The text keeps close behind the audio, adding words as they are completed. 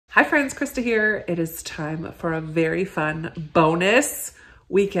Hi friends, Krista here. It is time for a very fun bonus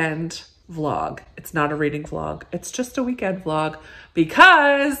weekend vlog. It's not a reading vlog. It's just a weekend vlog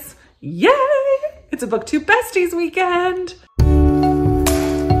because, yay, it's a Booktube Besties weekend.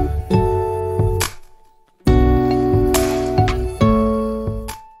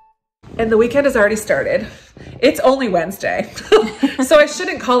 And the weekend has already started. It's only Wednesday, so I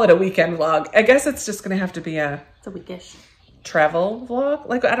shouldn't call it a weekend vlog. I guess it's just gonna have to be It's a weekish travel vlog.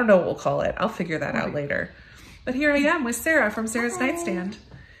 Like, I don't know what we'll call it. I'll figure that out later. But here I am with Sarah from Sarah's Nightstand.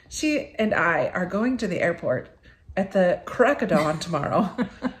 She and I are going to the airport at the crack of dawn tomorrow.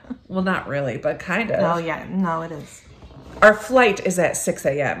 Well, not really, but kind of. Oh yeah, no, it is. Our flight is at 6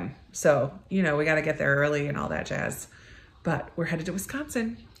 a.m. So, you know, we got to get there early and all that jazz. But we're headed to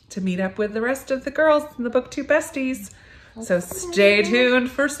Wisconsin to meet up with the rest of the girls in the Booktube Besties. So stay tuned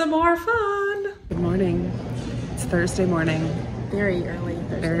for some more fun. Good morning. It's Thursday morning. Very early.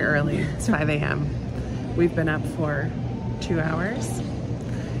 Very early. It's 5 a.m. We've been up for 2 hours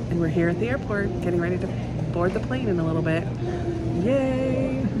and we're here at the airport getting ready to board the plane in a little bit.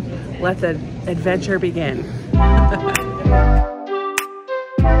 Yay! Let the adventure begin.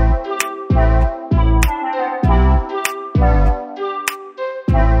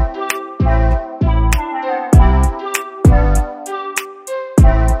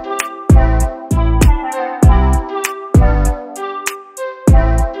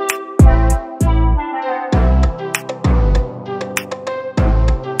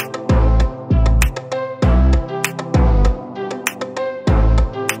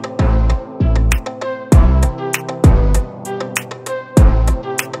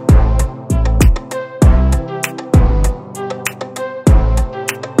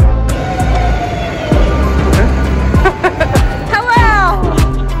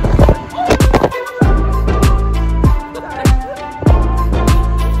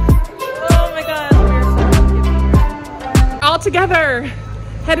 Together,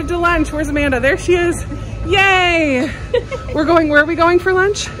 headed to lunch. Where's Amanda? There she is. Yay! Where are we going for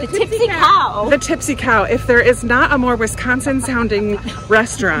lunch? The Tipsy Cow. The Tipsy Cow. If there is not a more Wisconsin sounding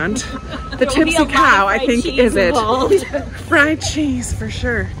restaurant, the Tipsy Cow, I think, is it. Fried cheese for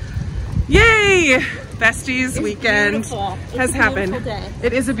sure. Yay! Besties weekend has happened.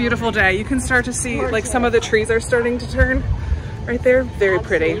 It is a beautiful day. You can start to see like some of the trees are starting to turn right there. Very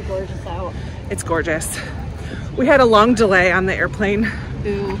pretty. Gorgeous out. It's gorgeous. We had a long delay on the airplane.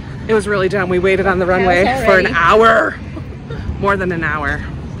 Ooh. It was really dumb. We waited on the runway for an hour, more than an hour.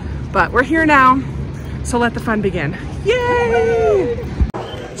 But we're here now, so let the fun begin. Yay!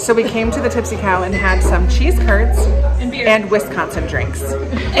 So we came to the Tipsy Cow and had some cheese curds and Wisconsin drinks.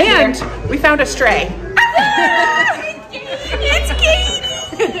 And we found a stray. It's Katie!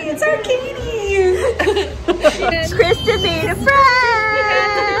 It's our Katie! Krista made a friend!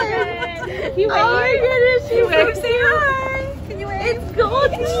 Oh my goodness, you wave, say hi. Can you wave? It's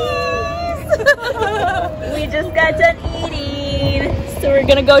Goldie's. We just got done eating, so we're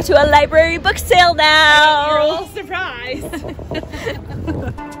gonna go to a library book sale now. You're all surprised.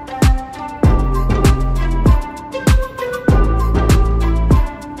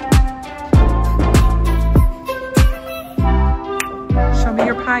 Show me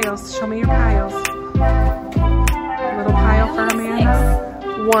your piles. Show me your piles. A little pile for Amanda.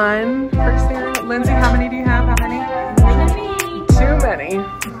 1 for Sarah. Lindsay, how many do you have? How many? More than me. Too many.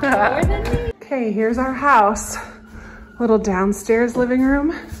 More than me. Okay, here's our house. Little downstairs living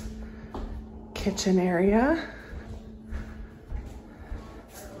room. Kitchen area.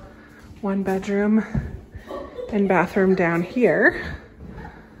 1 bedroom and bathroom down here.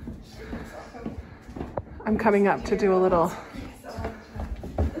 I'm coming up to do a little,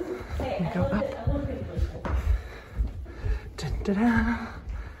 let me go up. Da-da-da.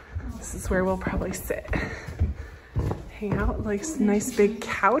 This is where we'll probably sit. Hang out, like nice big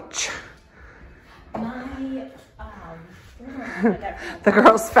couch. The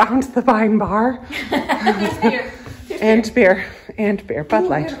girls found the wine bar. And beer. And beer. Bud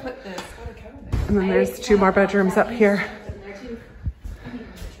Light. And then there's 2 more bedrooms up here.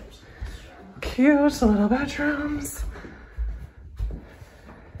 Cute little bedrooms.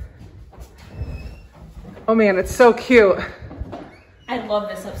 Oh man, it's so cute. I love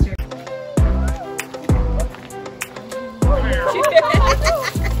this upstairs.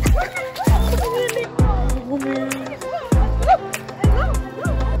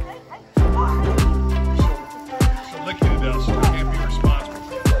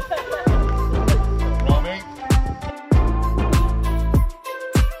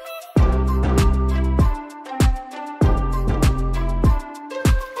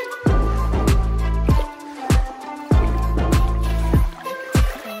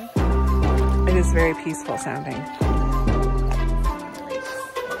 is very peaceful sounding.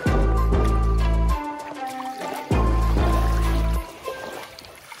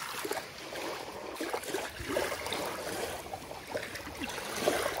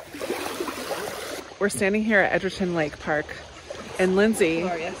 We're standing here at Edgerton Lake Park, and Lindsay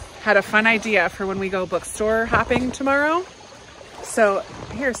had a fun idea for when we go bookstore hopping tomorrow. So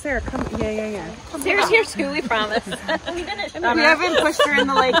here, Sarah, come. Yeah. Sarah's here too, we promise. We haven't pushed her in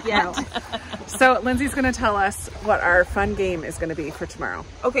the lake yet. So Lindsay's gonna tell us what our fun game is gonna be for tomorrow.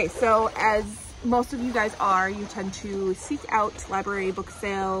 Okay, so as most of you guys are, you tend to seek out library book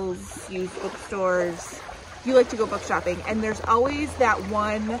sales, used bookstores. You like to go book shopping, and there's always that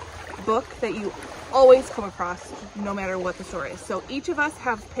one book that you always come across no matter what the store is. So each of us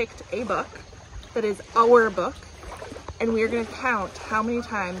have picked a book that is our book, and we are going to count how many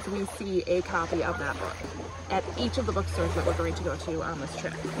times we see a copy of that book at each of the bookstores that we're going to go to on this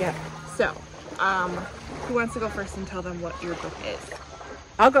trip. Yeah. So, who wants to go first and tell them what your book is?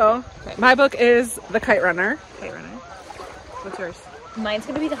 I'll go. Okay. My book is The Kite Runner. Kite Runner. What's yours? Mine's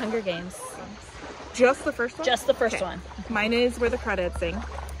going to be The Hunger Games. Just the first one? Just the first one. Mine is Where the Crawdads Sing.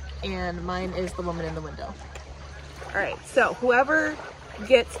 And mine is The Woman in the Window. All right, so whoever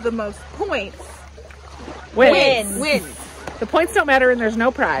gets the most points wins. The points don't matter and there's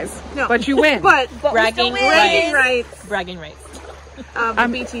no prize. No. But you win. but bragging rights. Bragging rights.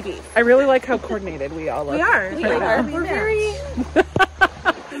 BTD. I really like how coordinated we all look. We are. We're very...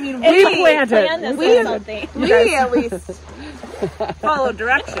 I mean, we planned it. We at least follow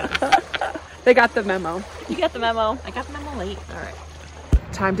directions. They got the memo. You got the memo. I got the memo late. All right.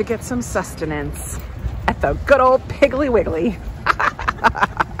 Time to get some sustenance at the good old Piggly Wiggly.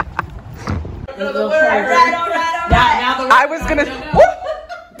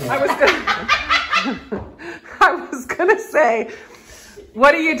 I was gonna say,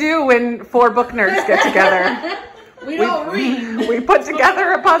 what do you do when 4 book nerds get together? We don't read. We put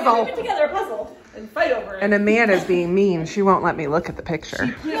together a puzzle. And fight over it. And Amanda's being mean. She won't let me look at the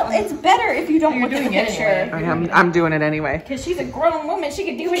picture. No, it's better if you don't look at the picture. Anyway. I'm doing it anyway. Because she's a grown woman. She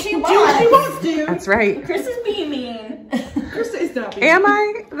can do what she wants to. That's right. Chris is being mean. Chris is not being Am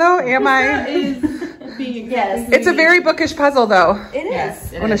I, though? Am I? is being Yes. It's a very bookish puzzle, though. It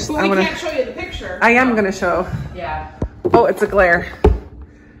is. Yes, I can't show you the picture. I am going to show. Yeah. Oh, it's a glare.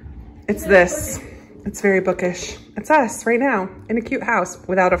 It's this. It's very bookish. It's us right now in a cute house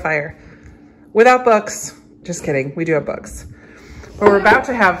without a fire. Without books. Just kidding. We do have books. But we're about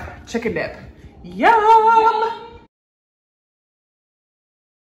to have chicken dip. Yum!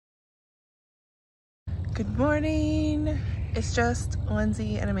 Good morning. It's just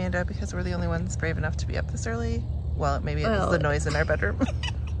Lindsay and Amanda because we're the only ones brave enough to be up this early. Well, maybe it's the noise in our bedroom.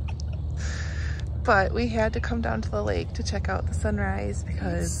 But we had to come down to the lake to check out the sunrise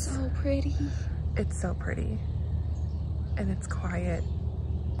because It's so pretty. It's so pretty. And it's quiet.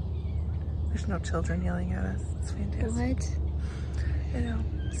 There's no children yelling at us. It's fantastic. What? I know.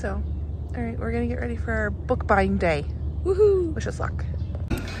 So, all right, we're gonna get ready for our book buying day. Woohoo! Wish us luck.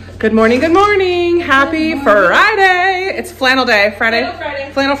 Good morning, good morning. Happy Friday. It's flannel day, Friday.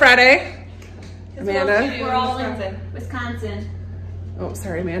 Flannel Friday. Amanda. We're all in Wisconsin. Oh,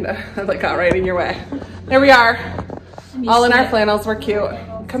 sorry, Amanda. I got right in your way. There we are. All in our flannels. We're cute.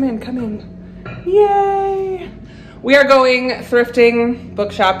 Come in, come in. Yay. We are going thrifting,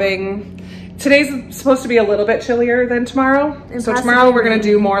 book shopping. Today's supposed to be a little bit chillier than tomorrow. So tomorrow we're going to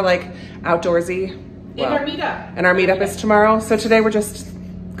do more like outdoorsy. Well, our meetup. And our meetup is tomorrow. So today we're just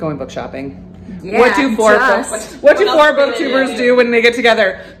going book shopping. Yeah, what do 4 booktubers do when they get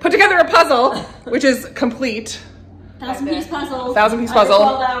together? Put together a puzzle, which is complete. 1,000-piece puzzle. 1,000-piece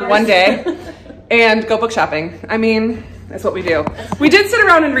puzzle, one day. And go book shopping. I mean, that's what we do. We did sit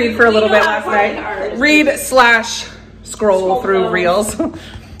around and read for a little bit last night. Read/scroll through reels.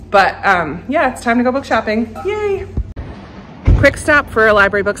 But yeah, it's time to go book shopping. Yay. Quick stop for a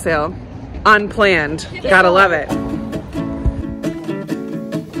library book sale. Unplanned. Gotta love it.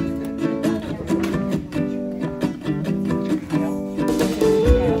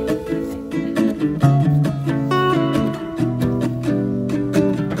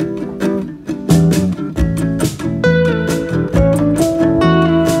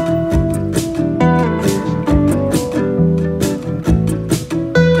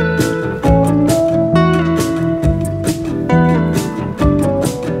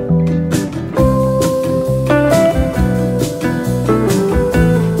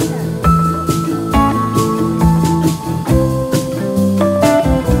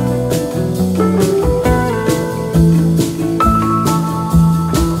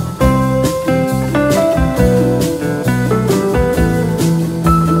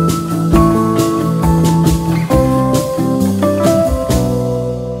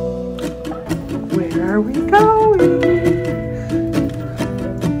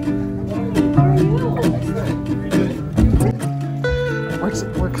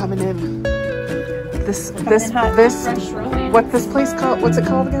 We're coming in. What's this place called? What's it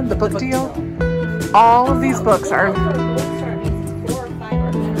called again? The Book Deal? All of these books are,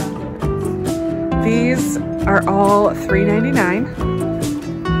 these are all $3.99.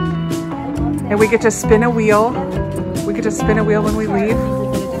 And we get to spin a wheel. We get to spin a wheel when we leave.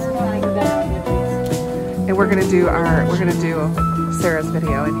 And we're gonna do Sarah's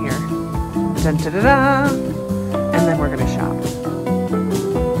video in here. Dun, da, da, da. And then we're gonna shop.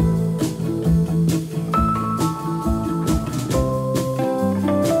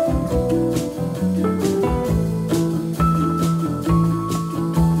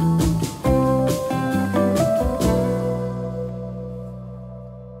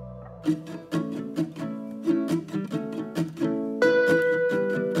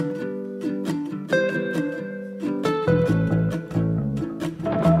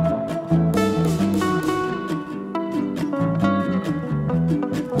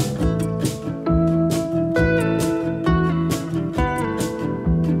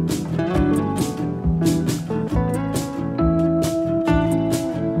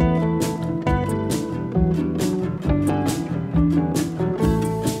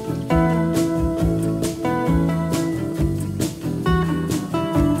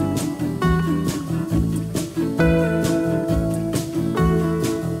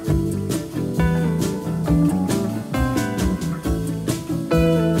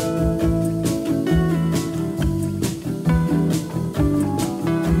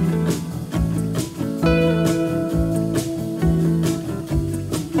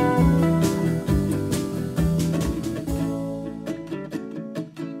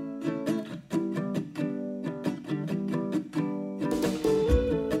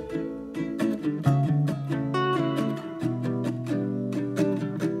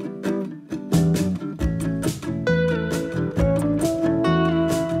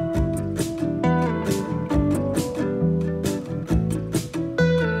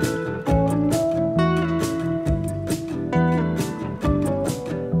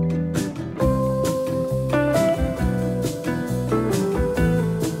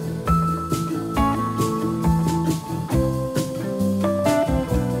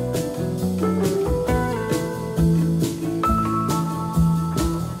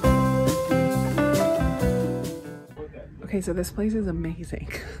 Okay, so this place is amazing.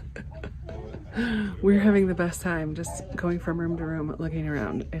 We're having the best time just going from room to room, looking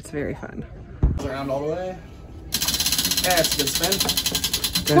around. It's very fun. Around all the way. Yeah, it's a good spin.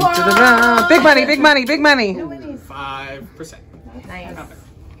 Dun, da, da, da. Big money, big money, big money. 5%. Nice.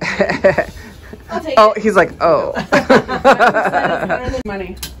 Oh, he's like, oh.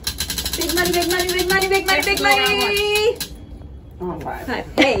 Money. Big money, big money, big money, big money, big money. Oh, 5.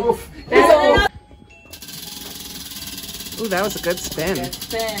 Hey. Ooh, that was a good spin. Good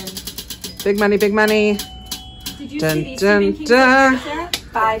spin. Big money, big money. Did you Dun, see these dun, Stephen King dun. books, Sarah?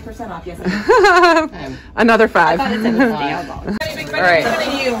 5% off, yes. Another 5. I thought it said $50. All right,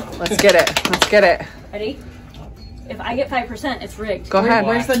 let's get it. Let's get it. Ready? If I get 5%, it's rigged. Go ahead.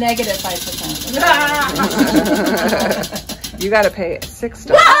 Where's the negative 5%? You got to pay $6.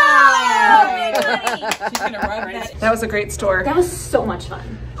 That was a great store. That was so much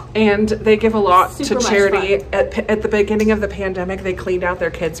fun. And they give a lot Super to much charity. fun. At the beginning of the pandemic, they cleaned out their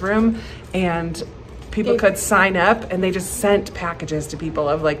kids' room and people could sign up and they just sent packages to people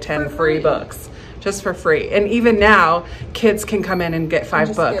of like 10 free books just for free. And even now, kids can come in and get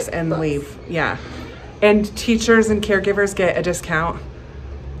 5 books and leave. Yeah. And teachers and caregivers get a discount.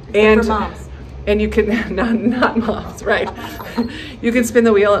 And for moms. And you can, not moms, right. You can spin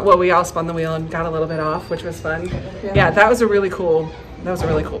the wheel. Well, we all spun the wheel and got a little bit off, which was fun. Yeah, that was a really cool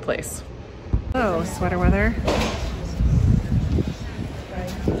place. Oh, sweater weather.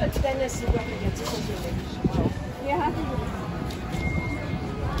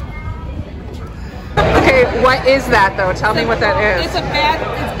 Okay, what is that though? Tell me what that is. It's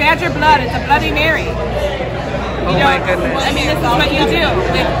badger blood. It's a Bloody Mary. Oh my goodness. I mean, this is what you do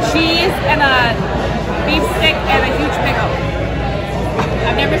with cheese and a beef stick and a huge pickle.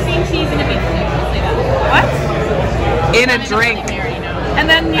 I've never seen cheese in a beef stick. I'll say that. What? In a drink. And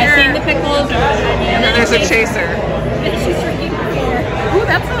then I've seen the pickles. And then there's a chaser. Ooh,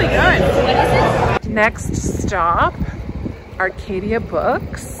 that's really good. What is it? Next stop, Arcadia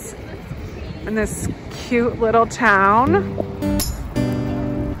Books. In this cute little town.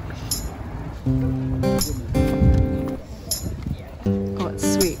 Oh,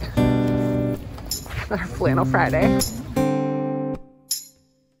 it's sweet. Our Flannel Friday.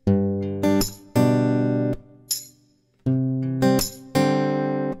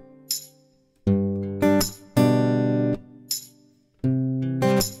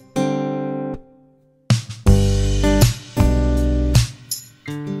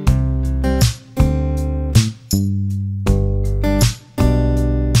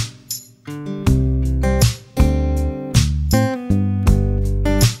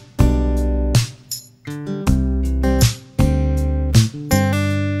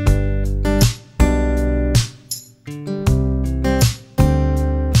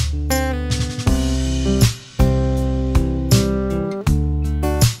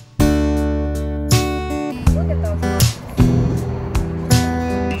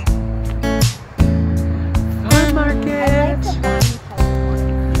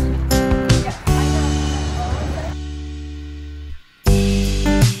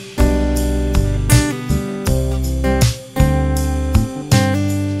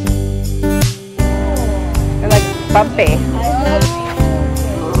 bumpy.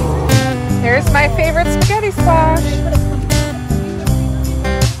 Here's my favorite spaghetti squash.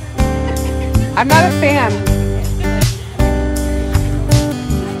 I'm not a fan.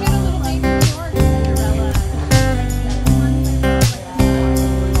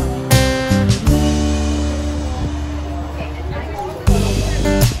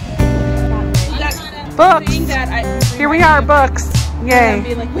 Books. Here we are, books. Yay.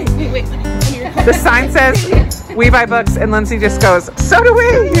 The sign says, "We buy books," and Lindsay just goes, "So do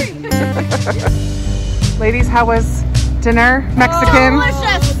we." Ladies, how was dinner? Mexican?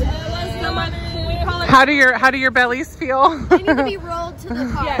 Delicious. How do your bellies feel? They need to be rolled to the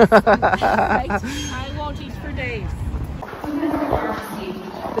car. Yes. I won't eat for days.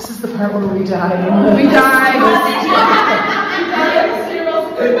 This is the part where we die. We die.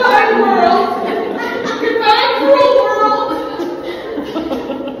 Goodbye, world. Goodbye, cruel world.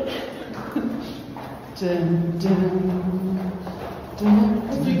 Dun, dun, dun.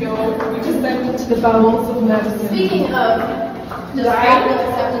 As we go, we descend into the bowels of Madison. Speaking of just radical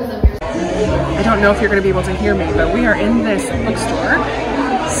acceptance of your... I don't know if you're going to be able to hear me, but we are in this bookstore /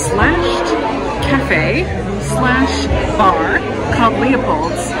 cafe / bar called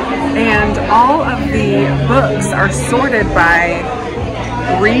Leopold's, and all of the books are sorted by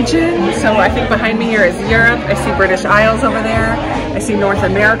region. So I think behind me here is Europe. I see British Isles over there. I see North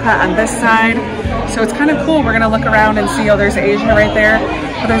America on this side. So it's kind of cool. We're going to look around and see, oh, there's Asia right there.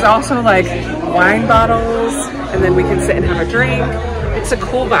 But there's also like wine bottles, and then we can sit and have a drink. It's a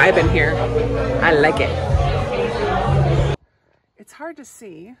cool vibe in here. I like it. It's hard to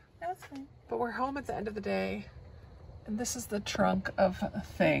see, but we're home at the end of the day, and this is the trunk of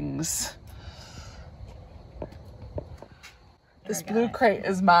things. This blue crate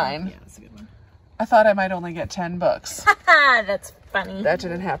is mine. Yeah, that's a good one. I thought I might only get 10 books. That's funny. That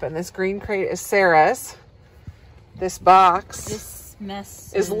didn't happen. This green crate is Sarah's. This box This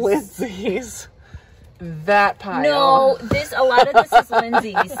mess is Lindsay's. That pile. No, a lot of this is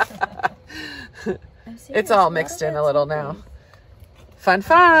Lindsay's. It's all mixed in a little now. Fun,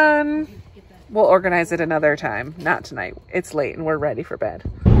 fun. We'll organize it another time. Not tonight. It's late and we're ready for bed.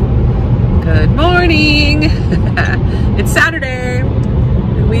 Good morning. It's Saturday.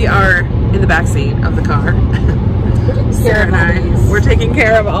 And we are in the back seat of the car. Sarah and I, we're taking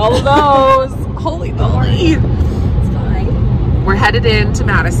care of all of those. Holy moly. It's fine. We're headed into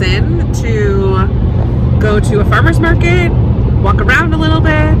Madison to go to a farmer's market, walk around a little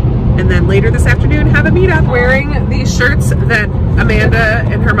bit, and then later this afternoon have a meetup wearing these shirts that Amanda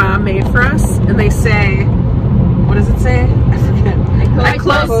and her mom made for us. And they say, what does it say? I forget. I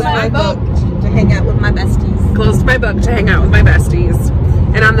closed my book to hang out with my besties. Closed my book to hang out with my besties.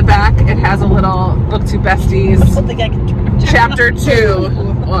 And on the back, it has a little Booktube Besties. I don't think I can turn it. Chapter 2.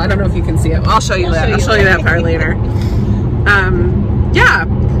 Well, I don't know if you can see it. I'll show you that. I'll show you that part later. Yeah.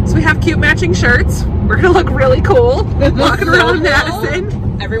 So we have cute matching shirts. We're gonna look really cool walking around Madison.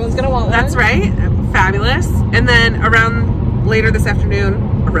 Everyone's gonna want one. That's right. Fabulous. And then around 2 this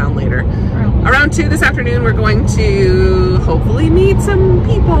afternoon, we're going to hopefully meet some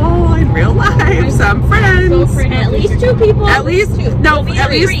people in real life, some friends. At least 2 people. At least no,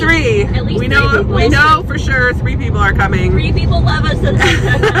 at least 3. At least we know for sure 3 people are coming. 3 people love us.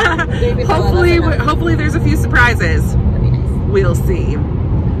 Hopefully there's a few surprises. That'd be nice. We'll see.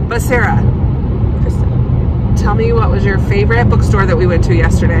 But Sarah, tell me, what was your favorite bookstore that we went to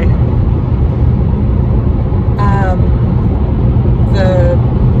yesterday? The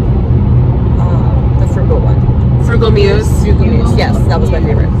Frugal one. Frugal Muse. Yes, that was my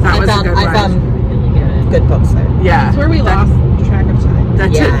favorite. That was a good one. I found good books there. Yeah. That's where we lost track of time.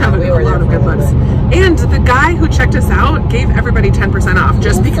 That did have a lot of good books. And the guy who checked us out gave everybody 10% off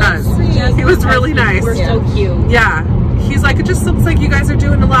just because. He was really nice. We're so cute. Yeah. He's like, it just looks like you guys are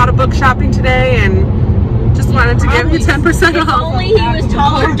doing a lot of book shopping today, and just wanted to give you 10% If off. only he was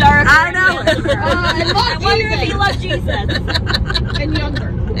taller, darker. I know. I wonder if he loved Jesus. And younger.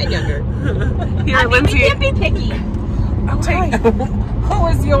 Here, I mean, Lindsay. we can't be picky. Okay. Who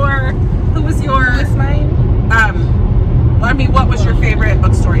was your? What's mine? What was your favorite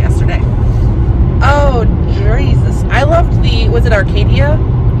bookstore yesterday? Oh, Jesus. I loved was it Arcadia?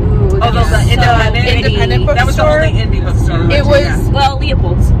 The independent bookstore. That was the only indie bookstore. It was, well,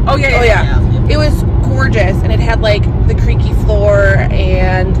 Leopold's. Oh yeah. It was gorgeous, and it had like the creaky floor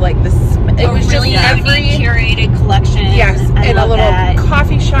and like this. It was really just every curated collection. Yes, and a little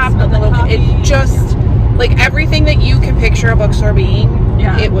coffee shop, and it just like everything that you can picture a bookstore being.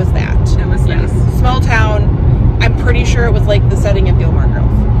 Yeah, it was that. It was nice. Small town. I'm pretty sure it was like the setting of Gilmore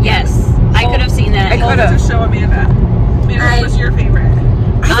Girls. Yes, I could have seen that. I could have. To show Amanda. What was your favorite?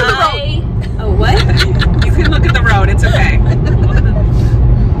 Oh, what? You can look at the row.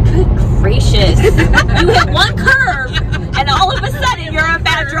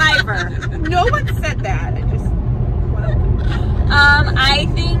 ever. No one said that. I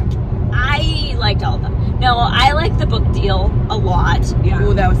think I liked all of them. No, I like the book deal a lot. Yeah.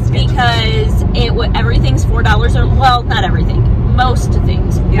 Ooh, that was because everything's $4 or, well, not everything. Most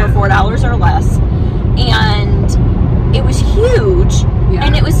things were $4 or less. And it was huge. Yeah.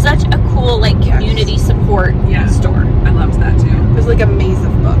 And it was such a cool, like, community support store. I loved that too. It was like a maze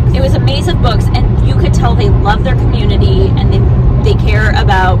of books. It was a maze of books, and you could tell they love their community and they care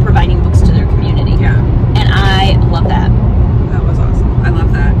about providing books to their community. Yeah. And I love that. That was awesome. I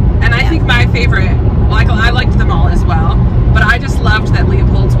love that. And I think my favorite, I liked them all as well, but I just loved that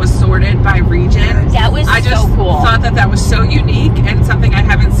Leopold's was sorted by region. That was so cool. I thought that was so unique and something I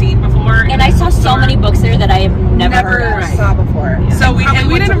haven't seen before. And I saw so many books there that I have never heard of. Saw before. Yeah. So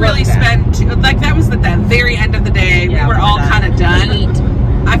we didn't really spend that was the very end of the day. We were all kind of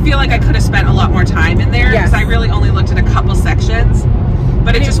done. I feel like I could have spent a lot more time in there because I really only looked at a couple sections.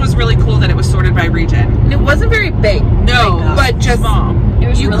 But it just was really cool that it was sorted by region. And it wasn't very big. No, but just small. It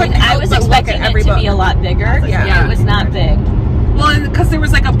was I was expecting it to be a lot bigger. Yeah. It was not big. Well, because there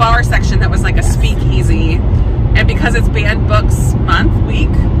was like a bar section that was like a speakeasy, and because it's banned books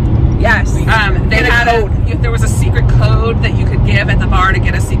week. Yes. They had there was a secret code that you could give at the bar to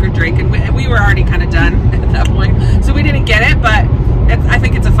get a secret drink, and we were already kind of done at that point, so we didn't get it. But I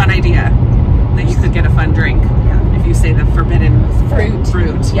think it's a fun idea that you could get a fun drink if you say the forbidden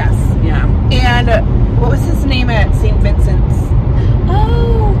fruit. Yes. Yeah. And what was his name at St. Vincent's?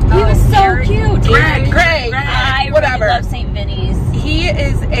 Oh, he was so cute. Greg. I Whatever. really love St. Vinny's. He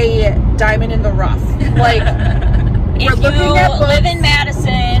is a diamond in the rough. Like, if you live in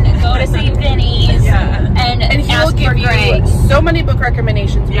Madison, go to St. Vinny's and he will give Greg. you so many book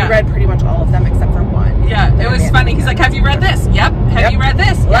recommendations. We read pretty much all of them except for one. Yeah, it was funny. He's like, "Have you read this?" Yep. Have you read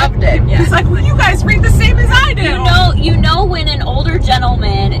this? Loved it. Yeah. He's like, "Well, you guys read the same as I do." You know when an older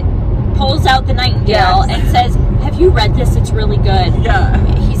gentleman pulls out the Nightingale and says, "Have you read this? It's really good." Yeah.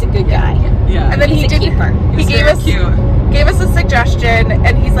 He's a good guy. Yeah. And then he gave us a suggestion,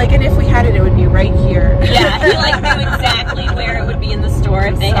 and he's like, "And if we had it, it would be right here." Yeah, he knew exactly where it would be in the store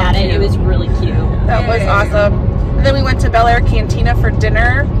if they had it. It was really cute. That was awesome. And then we went to Bel Air Cantina for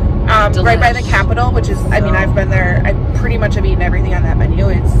dinner, right by the Capitol, which is, I've been there. I pretty much have eaten everything on that menu.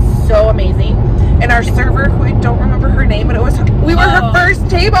 It's so amazing. And our server, who I don't remember her name, but we were her first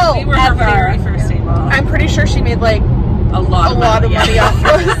table. We were her very first table. I'm pretty sure she made like a lot of money off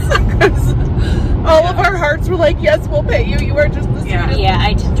us. All of our hearts were like, "Yes, we'll pay you. You are just the sweetest." Yeah,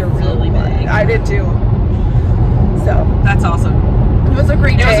 I tipped her really big. I did too. So that's awesome. It was a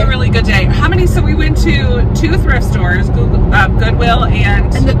great day. It was a really good day. So we went to 2 thrift stores, Goodwill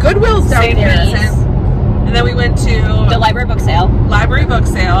and the Goodwill's down St. there. Vincent. And then we went to the library book sale.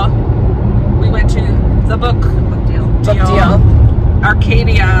 We went to the book deal.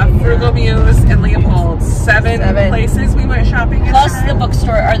 Arcadia, Frugal Muse, and Leopold's. 7 places we went shopping yesterday. Plus the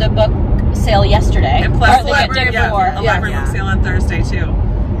bookstore or the book sale yesterday. And plus the library book sale on Thursday too.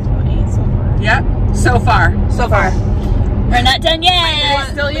 Yep. So far. We're not done yet.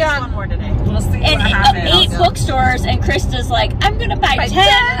 Still young. One more today. We'll see And what happens. 8 bookstores, and Krista's like, "I'm gonna buy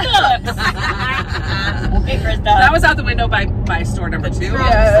 10 books." Okay, Krista. That was out the window by store number 2.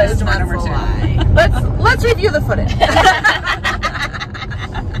 Yes, store number 2. Let's review the footage.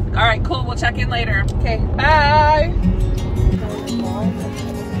 All right, cool. We'll check in later. Okay, bye.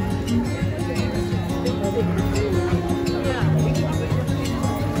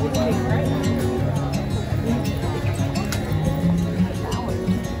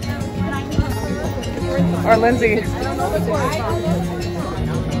 Or Lindsay.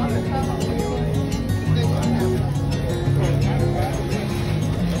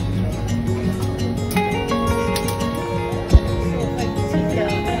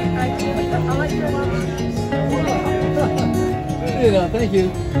 Thank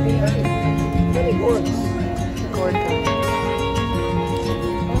you.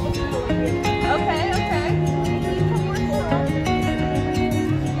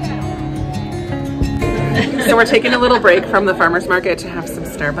 So we're taking a little break from the farmer's market to have some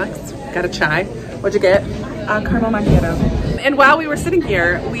Starbucks. Got a chai. What'd you get? Caramel macchiato. And while we were sitting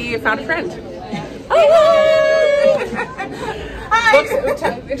here, we found a friend. Hi.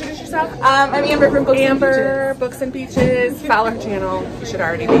 Introduce yourself. I'm Amber from Books and Peaches. Follow her channel. You should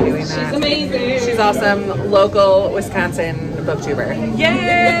already be doing that. She's amazing. She's awesome. Local Wisconsin booktuber.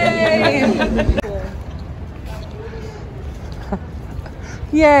 Yay!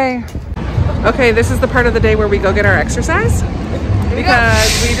 Yay. Okay, this is the part of the day where we go get our exercise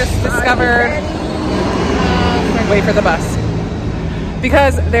because we just discovered, wait for the bus,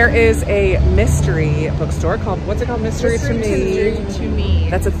 because there is a mystery bookstore called, what's it called? Mystery to Me.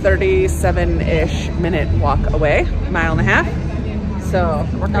 That's a 37-ish minute walk away, mile and a half. So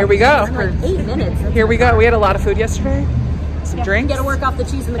here we go. Like 8 minutes. Here we go. We had a lot of food yesterday. Some drinks. Gotta work off the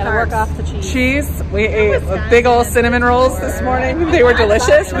cheese in the car. Work off the cheese. Cheese. We ate big old cinnamon rolls this morning. They were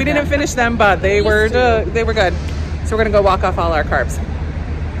delicious. We didn't finish them, but they were good. So we're gonna go walk off all our carbs.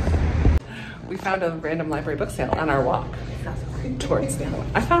 We found a random library book sale on our walk towards the other one.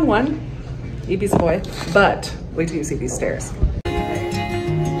 I found one, Evie's boy, but wait till you see these stairs.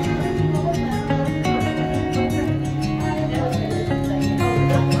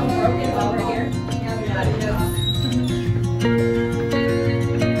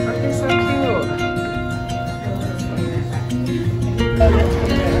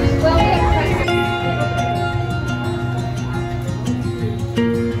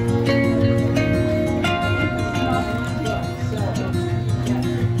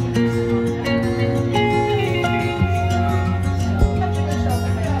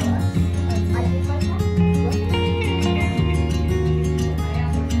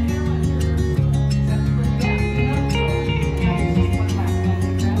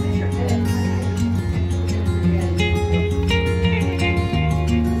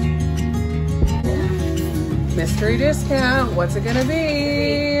 Mystery discount. What's it gonna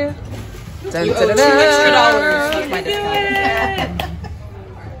be? Dun, You dun, owe dun, $2 dun. extra. That's my discount.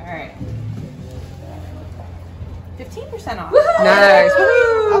 All right. 15% off. Nice.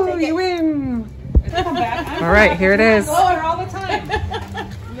 I'll Woo! take it. You win. Come back. All right, here it is. Lower all the time.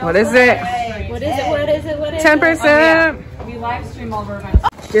 What is it? What is it? What is it? What is 10%. We live stream all of our events.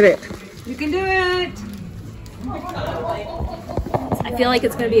 Get it. You can do it. I feel like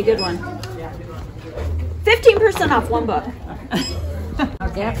it's gonna be a good one. 15% off one book.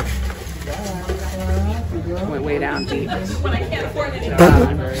 Yep. Went way down deep. That's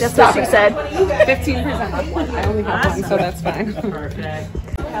what she said. 15% off one. I only got one, so that's fine. So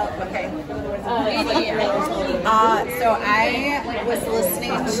I was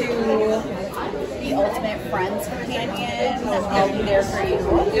listening to The Ultimate Friends Companion, I'll Be There For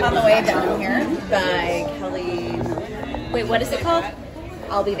You, on the way down here by Kelly. Wait, what is it called?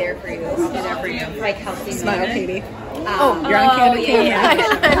 I'll Be There For You. I'll Be There For You. By Kelsey. Smile, Newman. Katie. You're on camera. Yeah.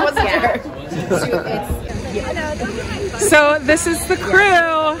 I wasn't there. So this is the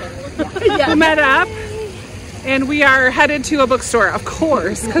crew who met up, and we are headed to a bookstore, of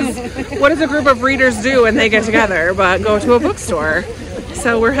course, because what does a group of readers do when they get together but go to a bookstore?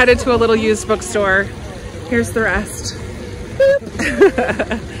 So we're headed to a little used bookstore. Here's the rest.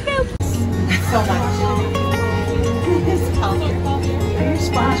 So much. Are you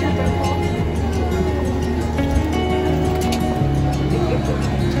sponsored?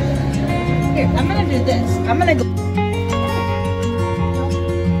 Here, I'm gonna do this. I'm gonna go.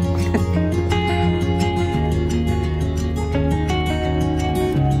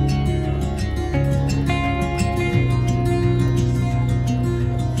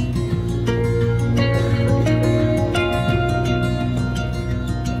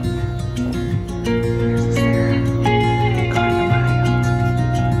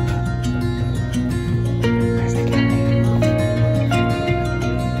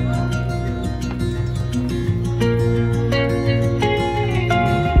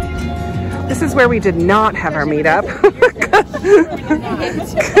 This is where we did not have our meetup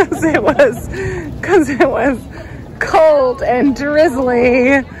because it was cold and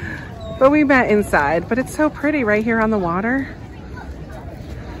drizzly, but we met inside. But it's so pretty right here on the water.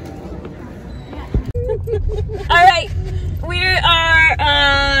 All right, we are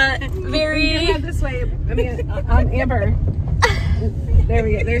very. This way. I mean, on Amber. There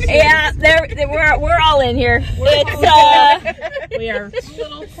we go. There's Yeah, we're all in here. It's we are.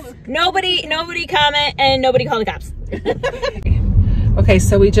 nobody comment and nobody call the cops. Okay,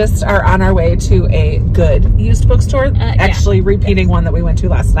 so we just are on our way to a good used bookstore. Actually, repeating one that we went to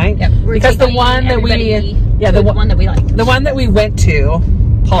last night. Yep, because the one that the one that we liked, the one that we went to,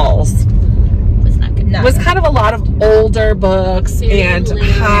 Paul's, was not good. was kind of a lot of older books and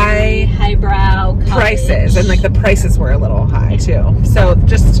highbrow prices, and like the prices were a little high too. So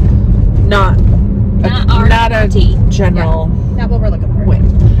just not a general Not what we're looking for.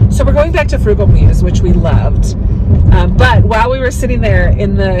 win. So we're going back to Frugal Muse, which we loved. But while we were sitting there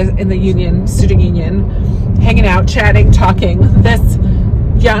in the union, student union, hanging out, chatting, talking, this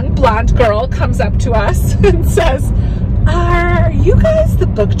young blonde girl comes up to us and says, "Are you guys the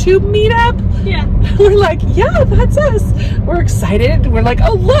Booktube meetup?" Yeah. We're like, "Yeah, that's us." We're excited. We're like,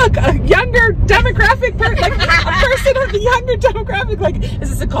 "Oh, look, a younger demographic person, like a person of the younger demographic. Like, is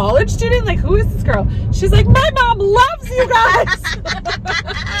this a college student? Like, who is this girl?" She's like, "My mom loves you guys.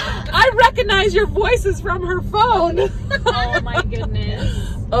 I recognize your voices from her phone." Oh my goodness.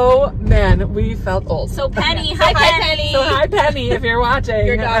 Oh man, we felt old. So Penny, hi Penny. So hi Penny, if you're watching.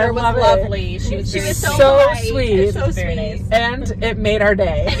 Your daughter was lovely. She was so polite. sweet. So very sweet. nice. And it made our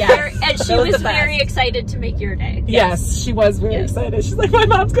day. And she was very excited to make your day. Yes, she was very excited. She's like, my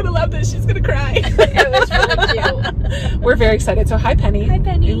mom's gonna love this. She's gonna cry. It was really cute. We're very excited. So hi Penny. Hi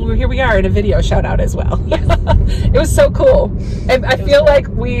Penny. And here we are in a video shout out as well. Yes. It was so cool. And I feel like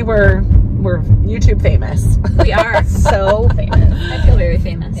we're YouTube famous. We are so famous. I feel very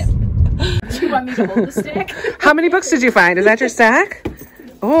famous. Yeah. Do you want me to hold the stick? How many books did you find? Is that your stack?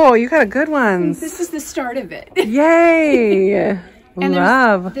 Oh, you got a good ones. This is the start of it. Yay. And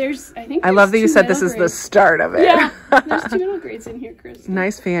love. I love that you said this is the start of it. Yeah, there's 2 middle grades in here, Chris.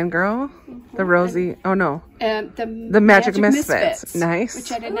 Nice fangirl. The Rosie. Oh no. The Magic Misfits. Nice.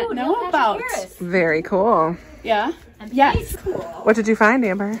 Which I did not know about. Very cool. Yeah. Yes. What did you find,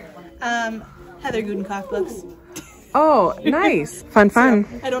 Amber? Heather Gudenkoff books. Oh, nice. Fun.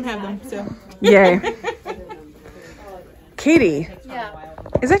 I don't have them, so. Yay. Katie. Yeah.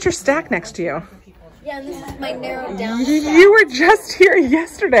 Is that your stack next to you? Yeah, and this is my narrowed down. You were just here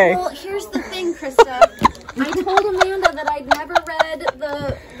yesterday. Well, here's the thing, Krista. I told Amanda that I'd never read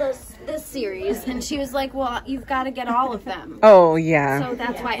this series, and she was like, "Well, you've got to get all of them." Oh yeah. So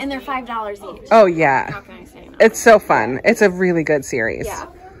that's why, and they're $5 each. Oh yeah. How can I say no? It's so fun. It's a really good series. Yeah.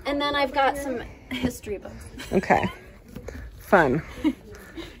 And then I've got some history books. Okay. Fun.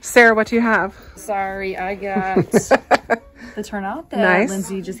 Sarah, what do you have? Sorry, I got the turnout that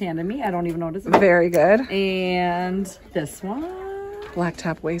Lindsay just handed me. I don't even know what it's about. Very good. And this one.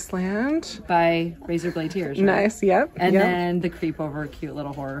 Blacktop Wasteland. By Razorblade Tears. Right? Nice, yep. And then the Creep Over, cute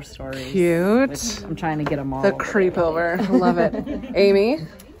little horror stories. Cute. I'm trying to get them all. The Creep Over. Love it. Amy?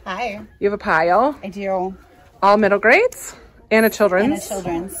 Hi. You have a pile? I do. All middle grades? And a children's? And a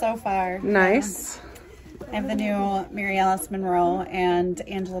children's so far. Nice. I have the new Mary Alice Monroe and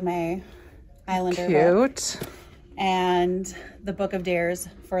Angela May Islander Cute. book. And the Book of Dares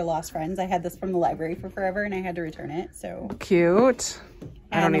for Lost Friends. I had this from the library for forever and I had to return it. So cute.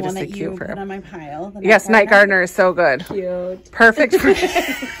 I don't need to say cute cute put forever. on my pile. Yes, Night Gardener is so good. Cute. Perfect for Cute.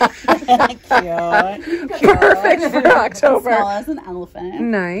 perfect for October. Small as an elephant.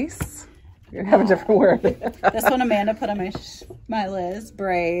 Nice. You're having a different word. This one Amanda put on my list.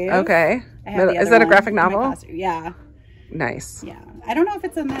 Brave. Okay. I have the Is other that a one graphic in my novel? costume. Yeah. Nice. Yeah. I don't know if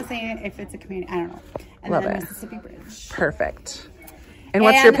it's in the same, if it's a community. I don't know. And Love then it. Mississippi Bridge. Perfect. And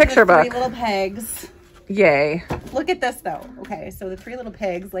what's your picture the book? 3 Little Pigs. Yay. Look at this though. Okay, so the 3 Little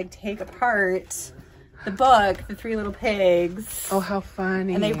Pigs like take apart the book, the 3 Little Pigs. Oh, how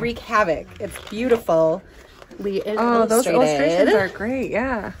funny. And they wreak havoc. It's beautiful. Oh, those illustrations are great.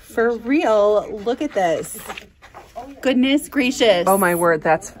 Yeah. For real, look at this. Goodness gracious. Oh my word,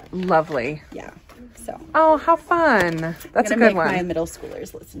 that's lovely. Yeah. So. Oh, how fun. That's a good one. My middle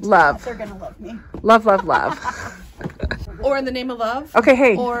schoolers listen to love. That. They're gonna love me. Love, love, love. Or In the Name of Love. Okay,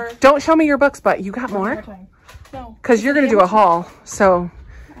 hey, or don't show me your books, but you got more? No. Because you're going to do a haul, so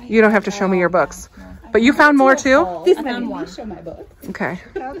you don't have to show me your books. But you found more too? I found one. Show my book. Okay.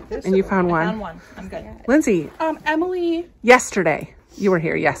 And you found one. Found one. I'm good. Lindsay. Emily. Yesterday. You were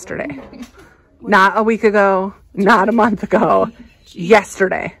here yesterday. Not a week ago. Not a month ago.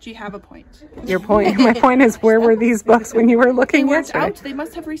 Yesterday. Do you have a point? Your point. My point is, where were these books when you were looking They weren't yesterday? out. They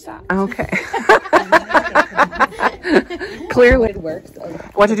must have restocked. Okay. Clearly.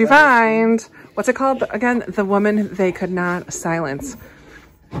 What did you find? What's it called again? The Woman They Could Not Silence.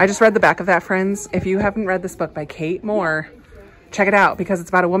 I just read the back of that, friends. If you haven't read this book by Kate Moore, check it out, because it's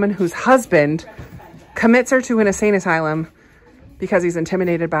about a woman whose husband commits her to an insane asylum because he's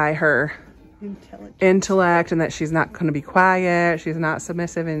intimidated by her intellect and that she's not going to be quiet. She's not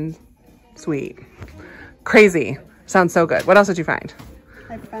submissive and sweet. Crazy. Sounds so good. What else did you find?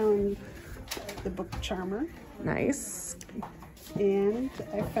 I found the book Charmer. Nice. And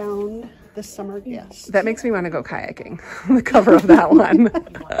I found The Summer Guest. That makes me want to go kayaking. The cover of that one.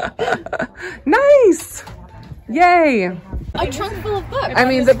 Nice. Yay. A trunk full of books. I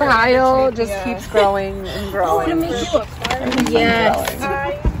mean, the pile just keeps growing and growing.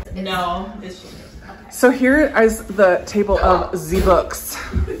 Yes. No. So here is the table of the books.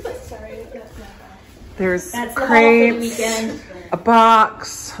 There's crates, a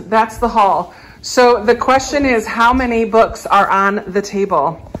box. That's the haul. So the question is, how many books are on the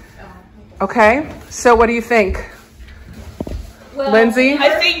table? Okay, so what do you think? Well, Lindsay?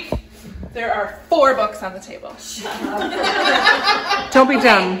 I think there are 4 books on the table. Don't be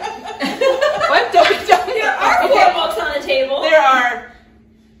dumb. What? Don't be dumb. There are 4 books on the table. There are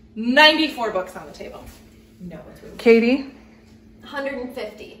 94 books on the table. No, it's really Katie?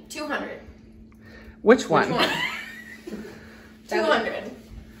 150. 200. Which one? 200.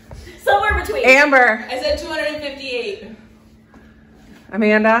 retweet. Amber. I said 258.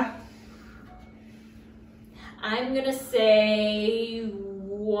 Amanda. I'm gonna say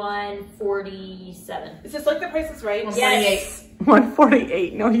 147. Is this like the Price is Right? Yes.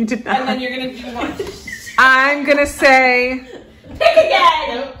 148. No, you did not. And then you're gonna do one. I'm gonna say. Pick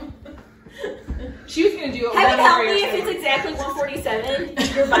again. She was gonna do it. Can you tell me if it's exactly 147?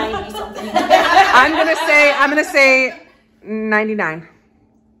 You're buying me something. I'm gonna say 99.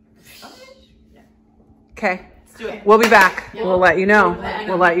 Okay. Let's do it. We'll be back. We'll let you know.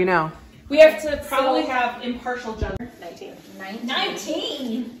 We'll let you know. We have to probably have impartial judgment.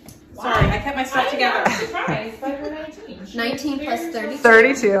 19. Sorry, I kept my stuff together. I'm surprised, but we're 19. 19 plus 32.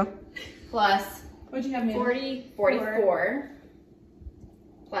 32. Plus What'd you have, man? 44.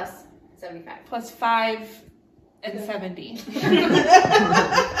 Plus 75. Plus 5 and 70.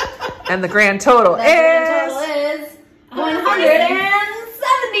 And the grand total The is. grand total is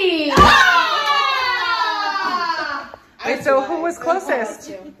 170. Wait, so who was closest?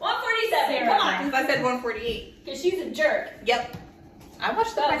 147. Come on. Because I said 148. Because she's a jerk. Yep. I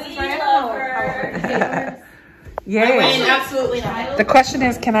watched the But Price we is Right. love her. Yay. Absolutely not. The question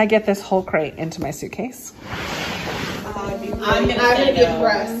is, can I get this whole crate into my suitcase? I'm gonna be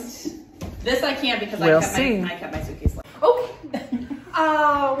impressed. This I can't because We'll I kept my suitcase. Okay.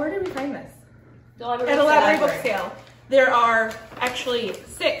 Where did we find this? At At a library book sale. There are actually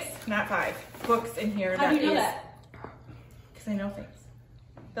 6, not 5, books in here. How do you know that? Because I know things.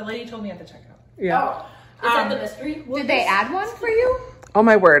 The lady told me at the checkout. Yeah. Is that the mystery? Did they add one for you? Oh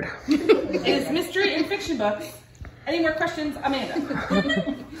my word. It's mystery and fiction books. Any more questions,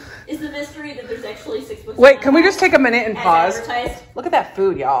 Amanda? Is the mystery that there's actually 6 books? Wait, can we just take a minute and as pause? advertised? Look at that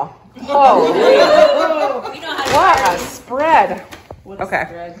food, y'all. Oh, We know how to what a market. spread.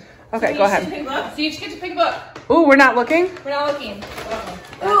 Okay. Okay, go ahead. So you each get to pick a book. Ooh, we're not looking? We're not looking.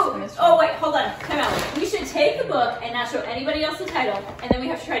 Ooh, oh wait, hold on. Time out. We should take the book and not show anybody else the title, and then we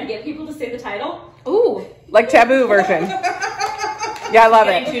have to try to get people to say the title. Ooh. Like taboo version. Yeah, I love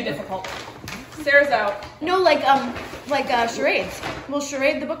Getting it. too difficult. Sarah's out. No, like charades. We'll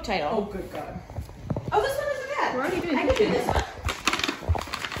charade the book title. Oh, good God. Oh, this one isn't bad. We're already doing I can do this one.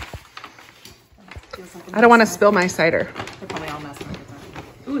 I don't want to spill my cider. They're probably all messing with it.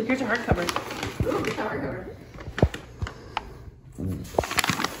 Ooh, here's a hardcover. Ooh, it's a hardcover.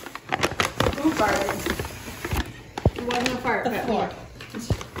 Ooh, farted. It wasn't a fart, but Floor.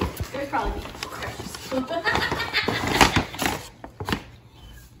 There's probably me.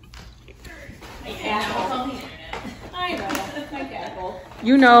 I know. My cattle.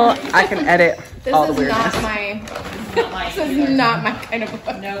 You know I can edit all the this is weirdness. not my. This is not my kind of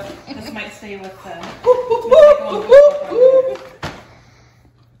book. No, this might stay with the.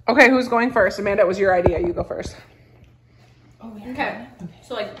 Okay, who's going first? Amanda, it was your idea. You go first. Okay.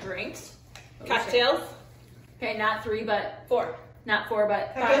 So like drinks, cocktails. Okay, not 3, but 4. Not 4,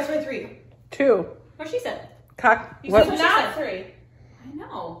 but 5. That's my 3. 2. What she said? You What? said not 3. I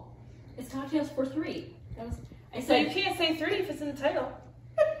know. It's cocktails for 3. That was. I So you said. can't say 3 if it's in the title.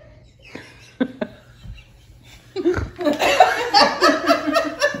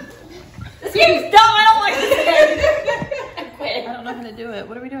 This game's dumb. I don't like this game. I quit. I don't know how to do it.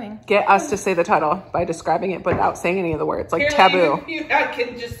 What are we doing? Get us to say the title by describing it, but without saying any of the words, like Apparently taboo. I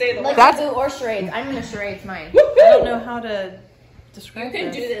can just say the Like word. taboo or charades. I'm gonna charades mine. I don't know how to describe You can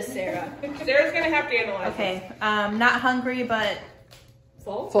this. do this, Sarah. Sarah's gonna have to analyze. Okay, not hungry, but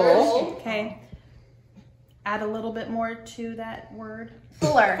Full. Full. okay. Add a little bit more to that word.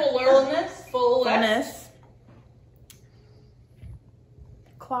 Fuller. Fullness. Fullness.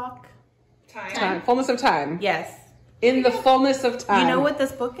 Clock. Time. Fullness of time. Yes. In the fullness of time. You know what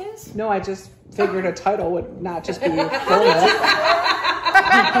this book is? No, I just figured a title would not just be fullness.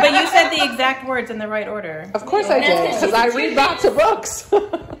 But you said the exact words in the right order. Of course I did, because I read lots of books.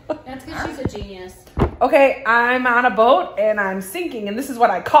 That's because she's a genius. Okay, I'm on a boat and I'm sinking, and this is what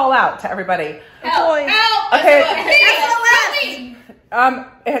I call out to everybody. Help! Help! Okay, Help!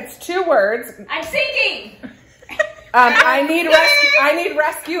 it's 2 words. I'm sinking. I need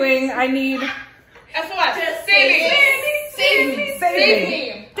rescuing. I need SOS. Save me. save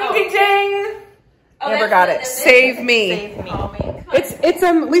me. Ding ding ding. Oh, Never that's got the- it. that's Save it. me. Save me. Oh, man. It's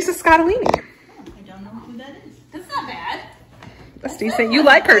Lisa Scottolini. I don't know who that is. That's not bad. That's decent. You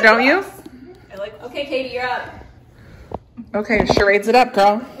like her, don't you? Okay, Katie, you're up. Okay, charades it up,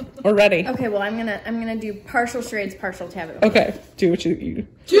 girl. We're ready. Okay, well I'm gonna do partial charades, partial taboo. Okay, do what you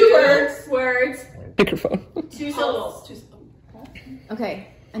 2 words. Words. microphone. 2 syllables. Okay,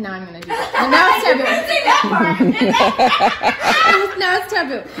 and now I'm gonna do that. And now it's taboo. Now it's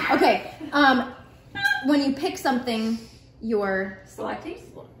taboo. Okay, when you pick something, you're Selecting.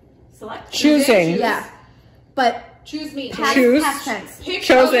 Select. Choosing. Yeah. But Choose me. past tense.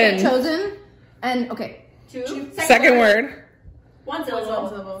 Chosen. Chosen. And okay. Second word. One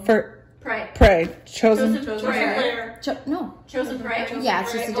syllable. For Pray. pray. Chosen. Prayer. No. Chosen pray. Yeah,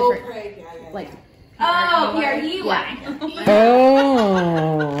 it's just a different. Like. Oh, P-R-E-Y.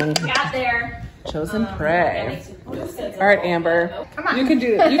 Oh. Got there. Chosen prey. All right, Amber. Come on. You can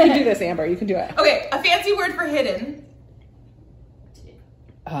do this. You can do this, Amber. You can do it. Okay, a fancy word for hidden.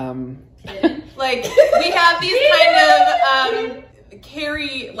 Like, we have these kind of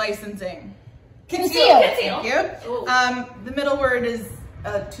carry licensing. Conceal. Thank you. The middle word is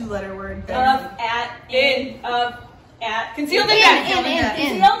a 2-letter word. Concealed in depth. Concealed in.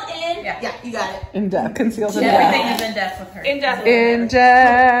 Yeah, you got it. In depth. Concealed in Everything depth. is in depth with her. In depth. In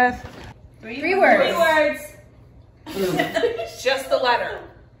depth. 3 words. 3 words. Just the letter.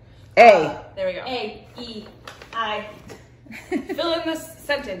 A. There we go. A-E-I. Fill in this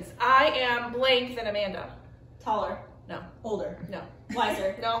sentence. I am blank than Amanda. Taller. No. Older. No.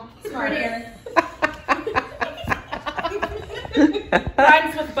 Wiser. No. Smarter.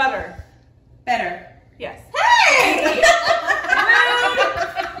 Rhymes with butter. Better. Yes. Hey!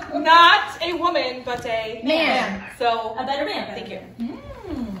 Not a woman, but a Man. So A better man. thank you.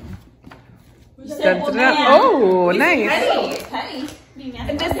 Oh, nice. Penny.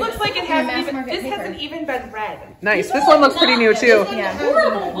 And this looks like it hasn't even been read. Nice. This one looks pretty new too. Yeah.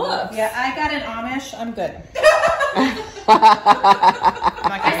 Horrible book. Yeah, I got an Amish. I'm good. I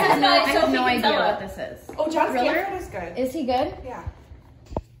have no idea what this is. Oh, John Stanford is good. Is he good? Yeah.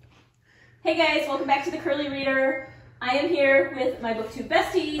 Hey guys, welcome back to the Curly Reader. I am here with my Booktube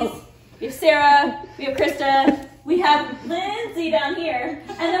Besties. We have Sarah, we have Krista, we have Lindsay down here,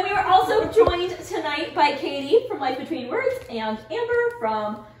 and then we were also joined tonight by Katie from Life Between Words and Amber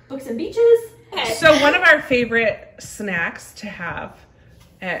from Books and Beaches. So one of our favorite snacks to have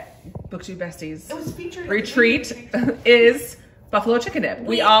at Booktube Besties retreat is buffalo chicken dip.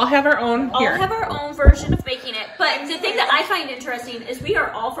 We all have our own here. All have our own version of making it, but the thing that I find interesting is we are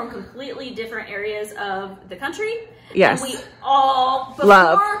all from completely different areas of the country. Yes. And we all,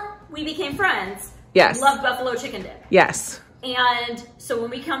 before we became friends, loved buffalo chicken dip. Yes. And so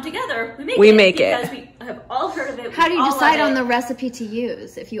when we come together, we make it because we have all heard of it. How do you decide on the recipe to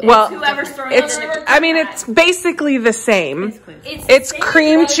use? If you whoever's throwing it in the I mean, it's basically the same. It's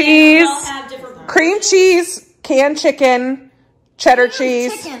cream cheese, canned chicken, cheddar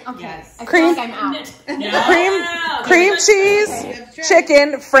cheese, chicken. Okay. I cream, feel like I'm out. cream cheese,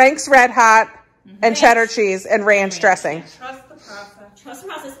 chicken, Frank's Red Hot, and cheddar cheese and ranch dressing. Trust the process. Trust the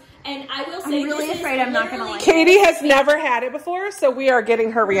process. And I will say, I'm really afraid I'm not going to like it. Katie has never had it before, so we are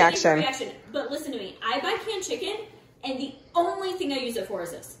getting her reaction. But listen to me. I buy canned chicken, and the only thing I use it for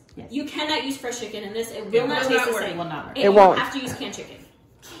is this. Yes. You cannot use fresh chicken in this. It will not taste the same. It won't. You have to use canned chicken.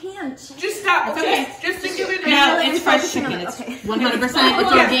 Just stop. Okay. Just think of it. No, it's fresh chicken. It's 100%.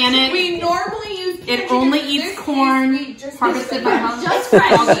 It's organic. We normally use. It only eats corn harvested by house. Just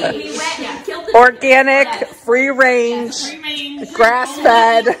fresh. We went and killed the organic, free range, grass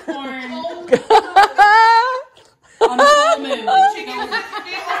fed. On the full moon.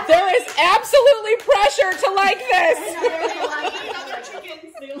 There is absolutely pressure to like this.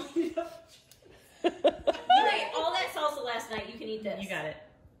 You ate all that salsa last night. You can eat this. You got it.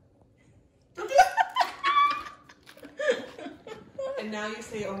 And now you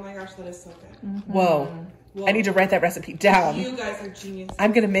say, "Oh my gosh, that is so good." Whoa. I need to write that recipe down. You guys are geniuses.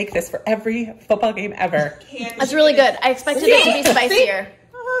 I'm going to make this for every football game ever. That's really good. I expected it to be spicier.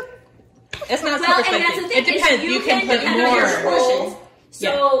 It's not super spicy. It depends. You can put more. Portions.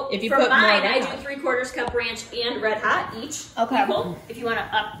 So if you for put mine, more I do 3/4 cup ranch and red hot each. Okay. Equal. If you want to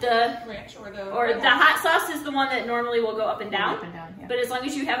up the ranch or the hot sauce is the one that normally will go up and down. But as long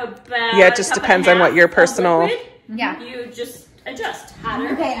as you have about Yeah, it just depends on what your personal. You just adjust. Hotter.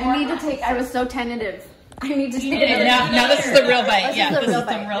 Okay, I need to take. I was so tentative. I need to take it. Now this is the real bite. Yeah, this is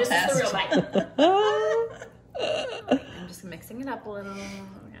the real This test. is the real bite. I'm just mixing it up a little.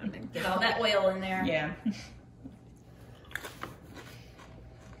 Get all that oil in there. Yeah.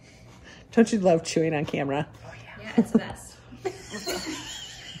 Don't you love chewing on camera? Oh yeah. Yeah, it's the best.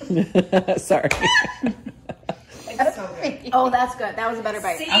 Sorry. It's so good. Oh, that's good. That was a better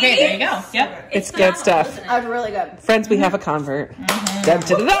bite. See? Okay, there you go. Yep. It's good stuff. That was really good. Friends, we have a convert.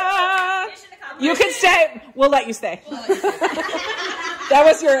 Da-da-da-da! You can stay. We'll let you stay. That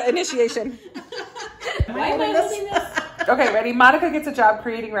was your initiation. Why am I holding this? Okay, ready? Monica gets a job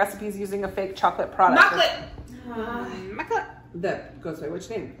creating recipes using a fake chocolate product. Chocolate. That goes by which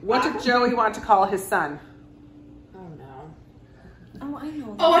name? What did Joey want to call his son? Oh no. Oh, I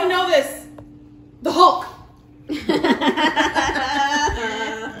know. Oh, I know this. The Hulk.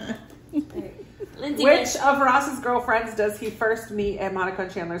 Which of Ross's girlfriends does he first meet at Monica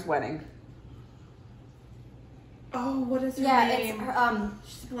and Chandler's wedding? Oh, what is her Yeah, name? it's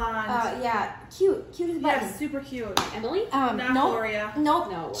She's blonde. yeah, cute as a button. Yeah, super cute. Emily? Not Nope. Gloria.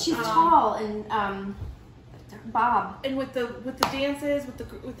 Nope. No. She's tall and Bob. And with the dances,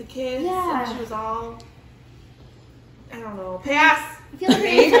 with the kids, Yeah. and she was all, I don't know. Pass. I feel like her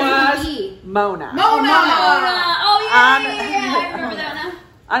It name was E. Mona. Mona. Oh yeah, I remember that now.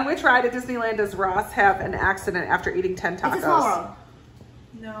 On which ride at Disneyland does Ross have an accident after eating 10 tacos? It's a small world.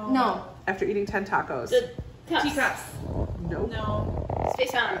 No. After eating 10 tacos. Teacups. Nope. No.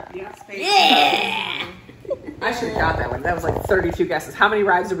 Space Mountain. Yeah. Space. Yeah. I should have got that one. That was like 32 guesses. How many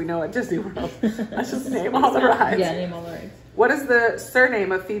rides do we know at Disney World? Let's just name all the rides. Yeah, name all the rides. What is the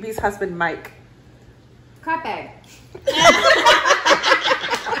surname of Phoebe's husband, Mike? Crap bag.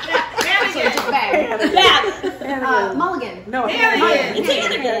 Bag. Mulligan. No, Hannigan. Hannigan. It's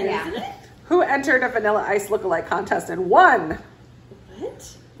Hannigan, yeah. Who entered a Vanilla Ice lookalike contest and won?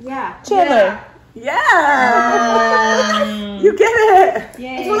 What? Yeah. Chandler. Yeah! You get it!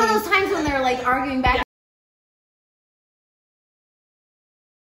 It's one of those times when they're like arguing back.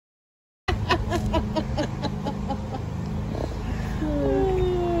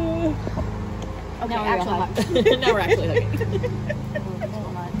 Okay, now we're actually looking.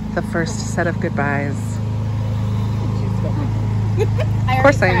 The first set of goodbyes. I Of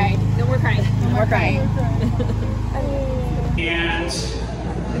course I cried. No more crying. No more crying. And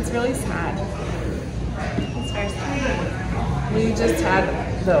It's really sad. It's very sad. We just had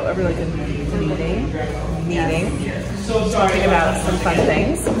a really good meeting, talking about some fun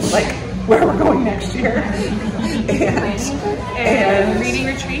things, like where we're going next year, and reading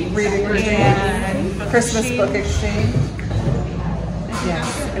retreat, and Christmas book exchange.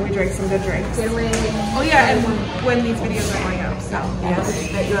 Yes, and we drank some good drinks. Oh yeah, and when these videos are going up, so.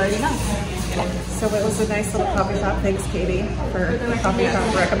 Yes. You already know. So it was a nice little coffee shop. Thanks, Katie, for the coffee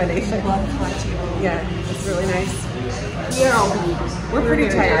shop recommendation. Yeah, it's really nice. We're pretty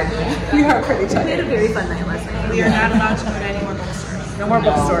tired. We are pretty tired. We had a very fun night last night. We are not allowed to go to any more bookstores. No more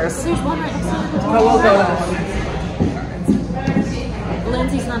bookstores. There's one right next to the But we'll go to one.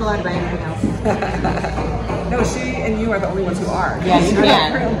 Lindsay's not allowed to buy anything else. No, she and you are the only ones who are. Yeah, you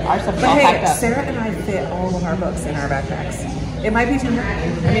can. Our stuff's But all hey, packed up. Sarah and I fit all of our books in our backpacks. It might be too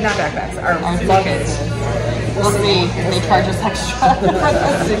heavy. I mean, not backpacks, our luggage. We'll see if they charge us extra for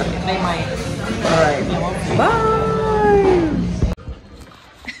this. They might. All right. Bye.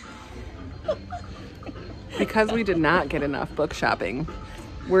 Because we did not get enough book shopping,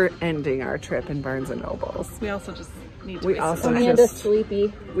 we're ending our trip in Barnes and Nobles. We also just need to We also Amanda's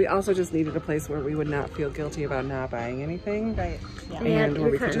sleepy. needed a place where we would not feel guilty about not buying anything. Right. And And where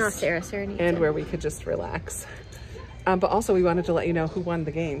we you're could cutting off just Sarah. Sarah needs and it. where we could just relax. But also we wanted to let you know who won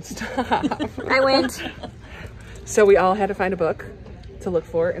the game. Stop. I went. So we all had to find a book to look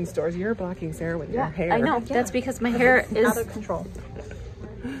for in stores. You're blocking Sarah with your hair. I know. That's because my hair is Out of control.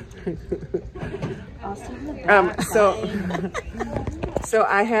 So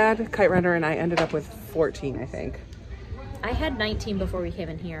I had Kite Runner and I ended up with 14, I think. I had 19 before we came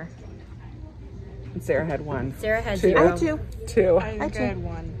in here. And Sarah had 1. Sarah had 2. 0. 2. I think I had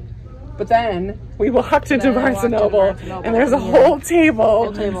one. But then we walked into Barnes and walked into Noble Barnes and Noble. and there's a whole table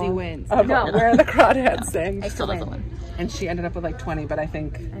Lindsay wins. of where the crawdads sing. I still win. And she ended up with like 20, but I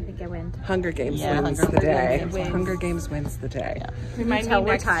think I think I win. Hunger Games Yeah, wins Hunger the day. Games wins. Hunger Games wins the day. Remind Tell me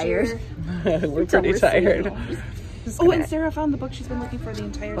we're next tired. year. We're pretty tired. Oh, and Sarah found the book she's been looking for the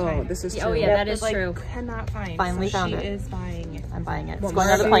entire time. Oh, this is true. Oh yeah, that is like, true. Cannot find. Finally so found she it. is buying it. I'm buying it. It's going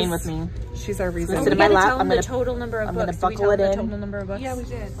on the plane with me. She's our reason. Sit We in my gotta lap. tell them I'm the gonna- total number of I'm books. gonna Did we buckle tell it them the in. total number of books? Yeah, we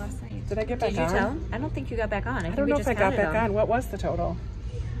did last night. Did I get back Did you on? tell? I don't think you got back on. I don't know if I got back on. What was the total?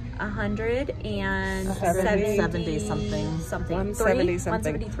 170 70 something. 170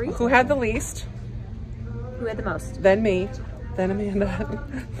 something. 173. Who had the least? Who had the most? Then me. Then Amanda.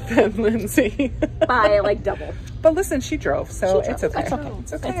 Then Lindsay. By like double. But listen, she drove, so it's okay. It's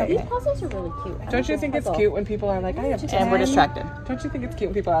okay. These puzzles are really cute. Don't you think it's cute when people are like, I have 10? And we're distracted. Don't you think it's cute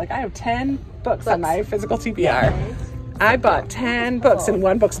when people are like, I have 10 books on my physical TBR. I bought 10 books in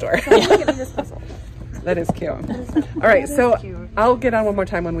one bookstore. That is cute. All right, so I'll get on one more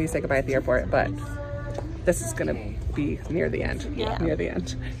time when we say goodbye at the airport, but this is going to be near the end. Yeah. Near the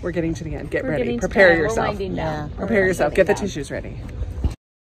end. We're getting to the end. Get We're ready. getting to Prepare the end. We're yourself. winding down. Prepare yourself. Get the tissues ready.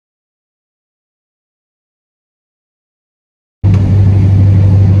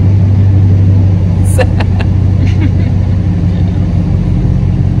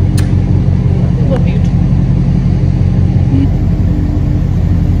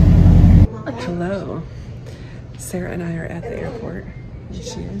 Hello. Sarah and I are at the airport. Here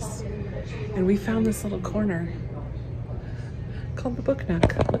she is. And we found this little corner called the Book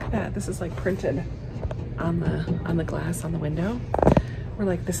Nook. Look at that. This is like printed on the glass on the window. We're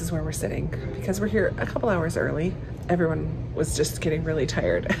like, this is where we're sitting because we're here a couple hours early. Everyone was just getting really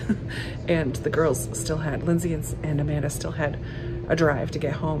tired and the girls still had, Lindsay and Amanda still had a drive to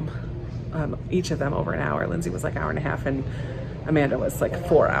get home. Each of them over an hour. Lindsay was like an hour and a half and Amanda was like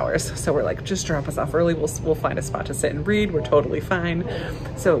 4 hours. So we're like, just drop us off early. We'll find a spot to sit and read. We're totally fine.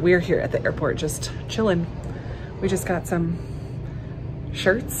 So we're here at the airport just chilling. We just got some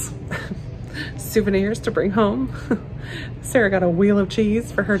shirts, souvenirs to bring home. Sarah got a wheel of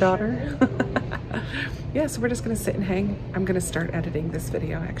cheese for her daughter. Yeah, so we're just gonna sit and hang. I'm gonna start editing this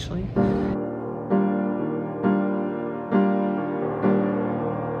video actually.